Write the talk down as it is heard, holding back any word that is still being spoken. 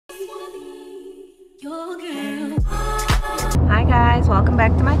Hi guys, welcome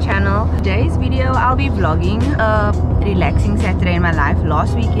back to my channel. Today's video I'll be vlogging a relaxing Saturday in my life.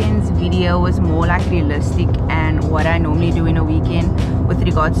 Last weekend's video was more like realistic and what I normally do in a weekend with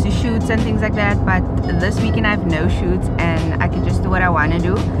regards to shoots and things like that, but this weekend I have no shoots and I can just do what I want to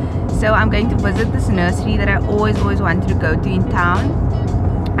do. So I'm going to visit this nursery that I always wanted to go to in town,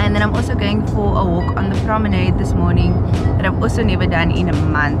 and then I'm also going for a walk on the promenade this morning that I've also never done in a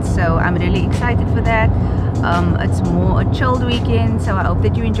month, so I'm really excited for that. It's more a chilled weekend, so I hope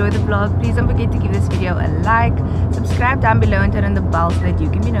that you enjoy the vlog. Please don't forget to give this video a like, subscribe down below and turn on the bell so that you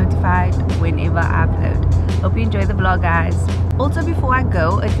can be notified whenever I upload. Hope you enjoy the vlog, guys. Also, before I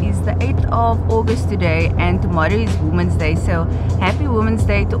go, it is the 8th of August today and tomorrow is Women's Day, so happy Women's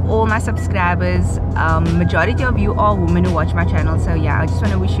Day to all my subscribers. Majority of you are women who watch my channel, so yeah, I just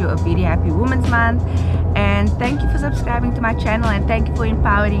want to wish you a very happy Women's Month, and thank you for subscribing to my channel, and thank you for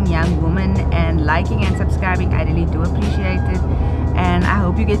empowering young women and liking and subscribing. I really do appreciate it, and I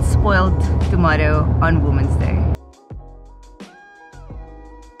hope you get spoiled tomorrow on Women's Day.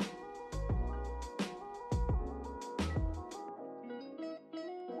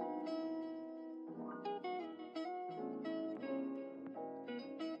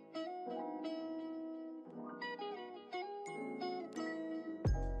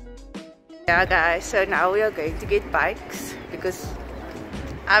 Yeah guys, so now we are going to get bikes because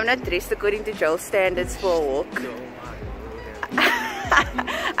I'm not dressed according to Joel's standards for a walk.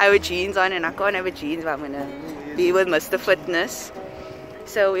 I have jeans on and I can't have a jeans, but I'm gonna be with Mr. Fitness.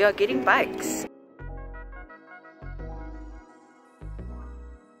 So we are getting bikes.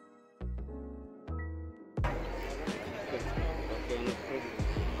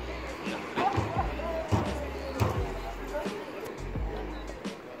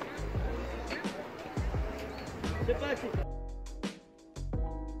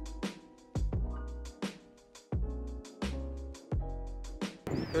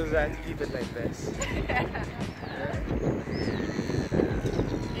 Because I keep it like this. You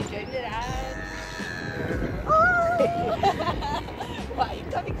turned it out. Oh! Why are you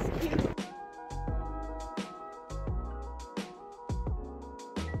coming skinny?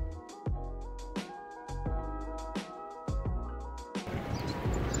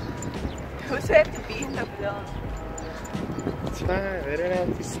 Those who have to be in the vlog. It's fine, they don't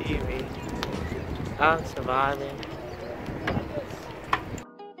have to see me. I'm surviving.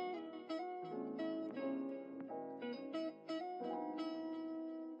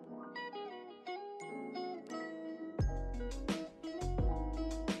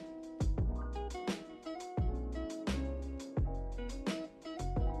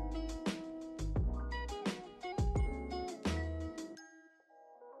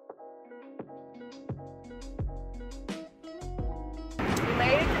 We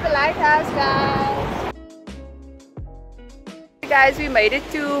made it to the lighthouse, guys. Guys, we made it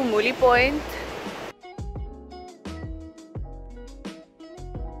to Moolie Point.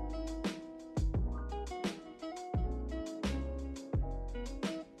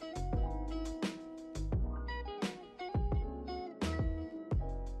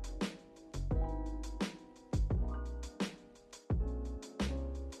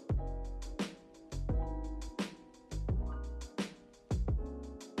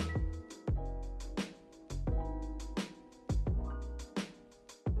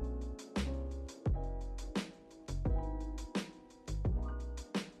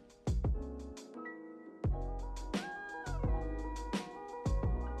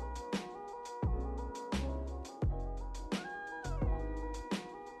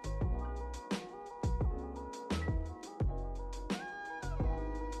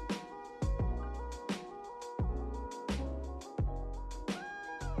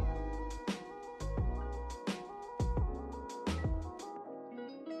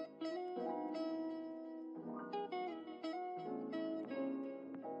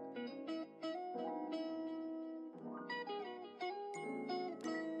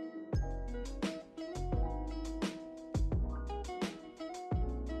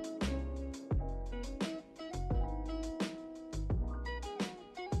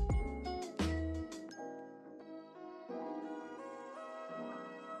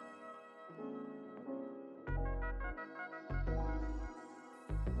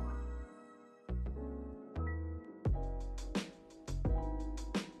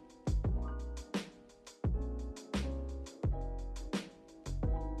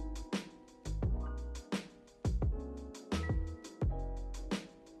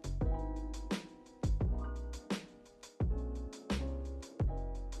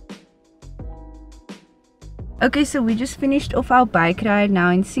 Okay, so we just finished off our bike ride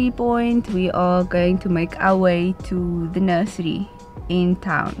now in Sea Point. We are going to make our way to the nursery in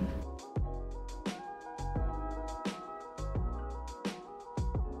town.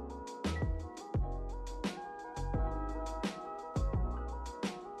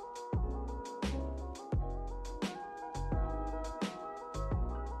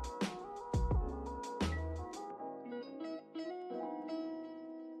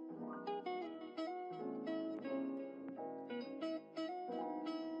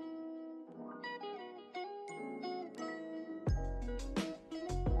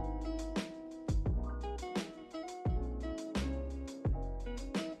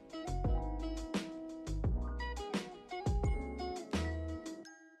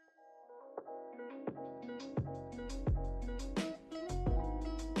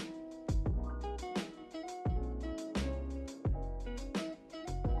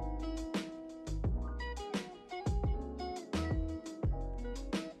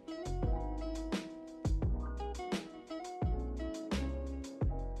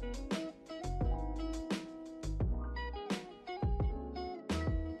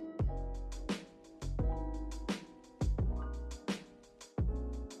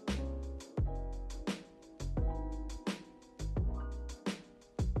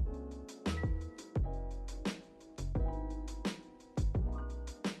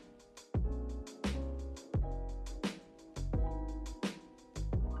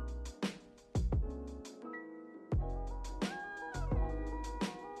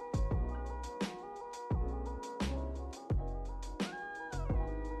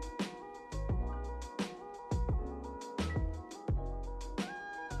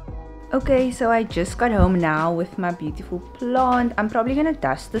 Okay, so I just got home now with my beautiful plant. I'm probably gonna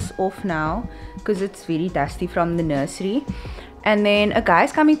dust this off now because it's very dusty from the nursery. And then a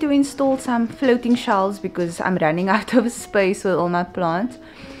guy's coming to install some floating shelves because I'm running out of space with all my plants.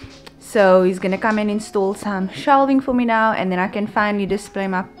 So he's gonna come and install some shelving for me now, and then I can finally display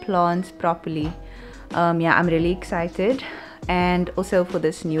my plants properly. Yeah, I'm really excited. And also for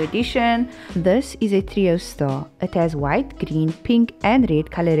this new addition, this is a trio star. It has white, green, pink and red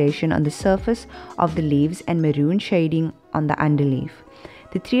coloration on the surface of the leaves and maroon shading on the underleaf.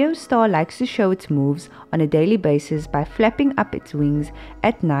 The trio star likes to show its moves on a daily basis by flapping up its wings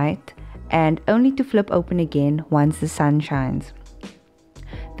at night and only to flip open again once the sun shines.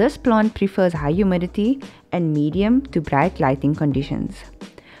 This plant prefers high humidity and medium to bright lighting conditions.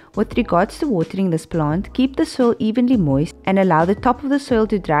 With regards to watering this plant, keep the soil evenly moist and allow the top of the soil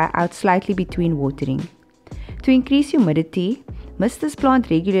to dry out slightly between watering. To increase humidity, mist this plant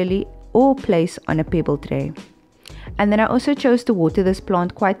regularly or place on a pebble tray. And then I also chose to water this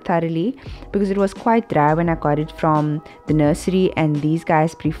plant quite thoroughly because it was quite dry when I got it from the nursery, and these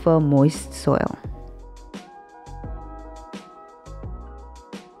guys prefer moist soil.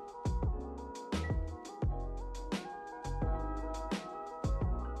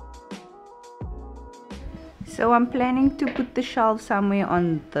 So I'm planning to put the shelves somewhere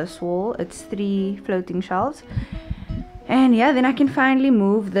on this wall. It's 3 floating shelves. And yeah, then I can finally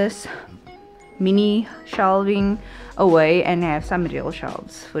move this mini shelving away and have some real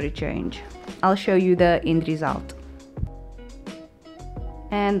shelves for a change. I'll show you the end result.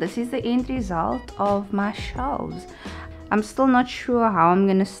 And this is the end result of my shelves. I'm still not sure how I'm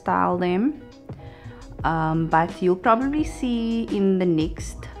gonna style them. But you'll probably see in the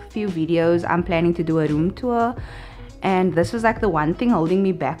next few videos I'm planning to do a room tour, and this was like the one thing holding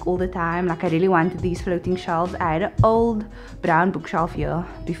me back all the time. Like I really wanted these floating shelves. I had an old brown bookshelf here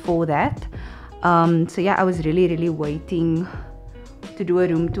before that, so yeah, I was really waiting to do a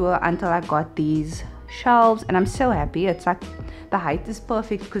room tour until I got these shelves, and I'm so happy. It's like the height is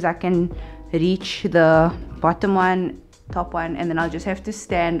perfect because I can reach the bottom one, top one, and then I'll just have to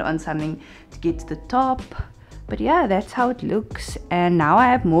stand on something to get to the top. But yeah, that's how it looks, and now I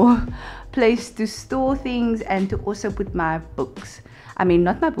have more place to store things and to also put my books. I mean,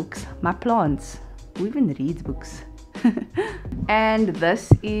 not my books, my plants. Who even reads books? And this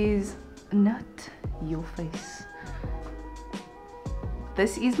is not your face.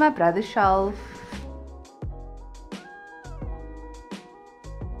 This is my brother's shelf.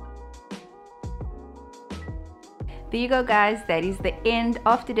 There you go guys, that is the end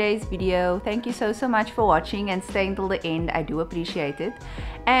of today's video. Thank you so much for watching and staying till the end. I do appreciate it.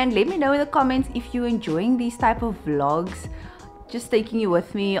 And let me know in the comments if you're enjoying these type of vlogs, just taking you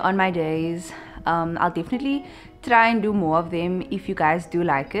with me on my days. I'll definitely try and do more of them if you guys do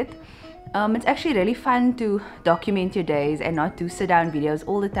like it. It's actually really fun to document your days and not do sit down videos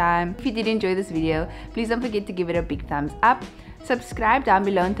all the time. If you did enjoy this video, please don't forget to give it a big thumbs up. Subscribe down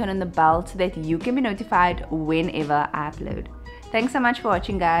below and turn on the bell so that you can be notified whenever I upload. Thanks so much for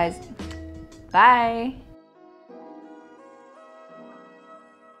watching, guys. Bye.